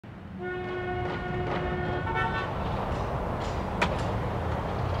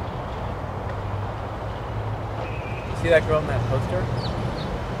See that girl in that poster?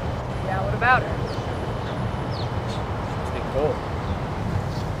 Yeah, what about her? She's cool.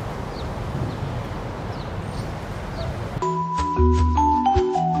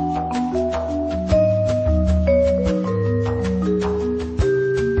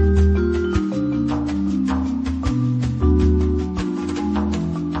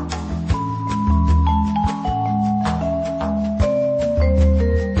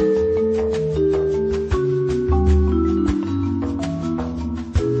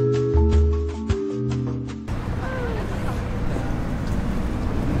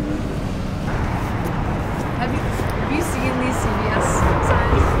 Have you seen these CVS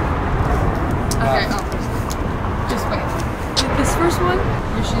signs? Okay, just wait. This first one,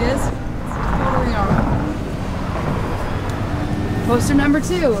 here she is. Totally alright. Poster number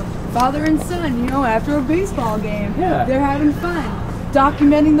 2, father and son, you know, after a baseball game. Yeah. They're having fun,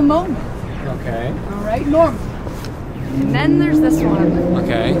 documenting the moment. Okay. Alright, normal. And then there's this one.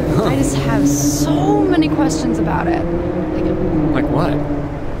 Okay. I just have so many questions about it. Like what?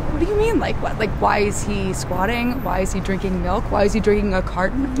 What do you mean, like what? Like, why is he squatting? Why is he drinking milk? Why is he drinking a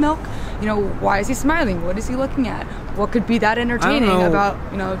carton of milk? You know, why is he smiling? What is he looking at? What could be that entertaining about,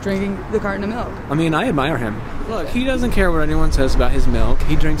 you know, drinking the carton of milk? I mean, I admire him. Look, he doesn't care what anyone says about his milk.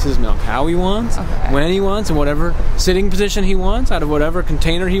 He drinks his milk how he wants, when he wants, in whatever sitting position he wants, out of whatever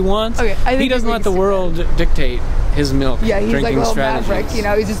container he wants. Okay, I think he doesn't let the world dictate his milk he's like a little strategies. maverick, you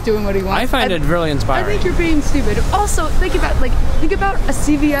know, he's just doing what he wants. I find it really inspiring. I think you're being stupid. Also, think about a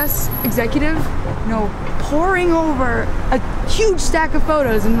CVS executive, you know, poring over a huge stack of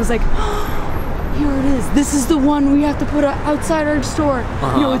photos and was like, oh, here it is. This is the one we have to put outside our store.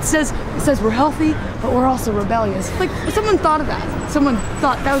 You know, it says we're healthy, but we're also rebellious. Like, someone thought of that. Someone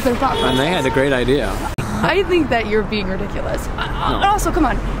thought that was their thought process. And they had a great idea. I think that you're being ridiculous. And also, come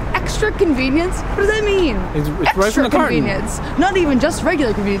on, extra convenience? What does that mean? It's extra right from the carton. Convenience. Not even just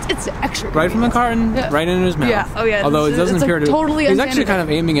regular convenience, it's extra convenience. Right from the carton, right into his mouth. Yeah, oh yeah. Although it doesn't appear to... Totally he's actually kind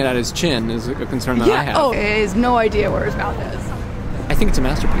of aiming it at his chin, is a concern that I have. Oh, he has no idea where his mouth is. I think it's a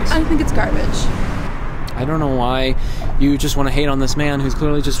masterpiece. I think it's garbage. I don't know why you just want to hate on this man who's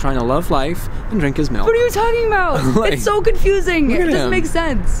clearly just trying to love life and drink his milk. What are you talking about? Like, it's so confusing. It doesn't make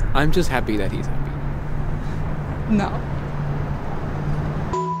sense. I'm just happy that he's happy. No.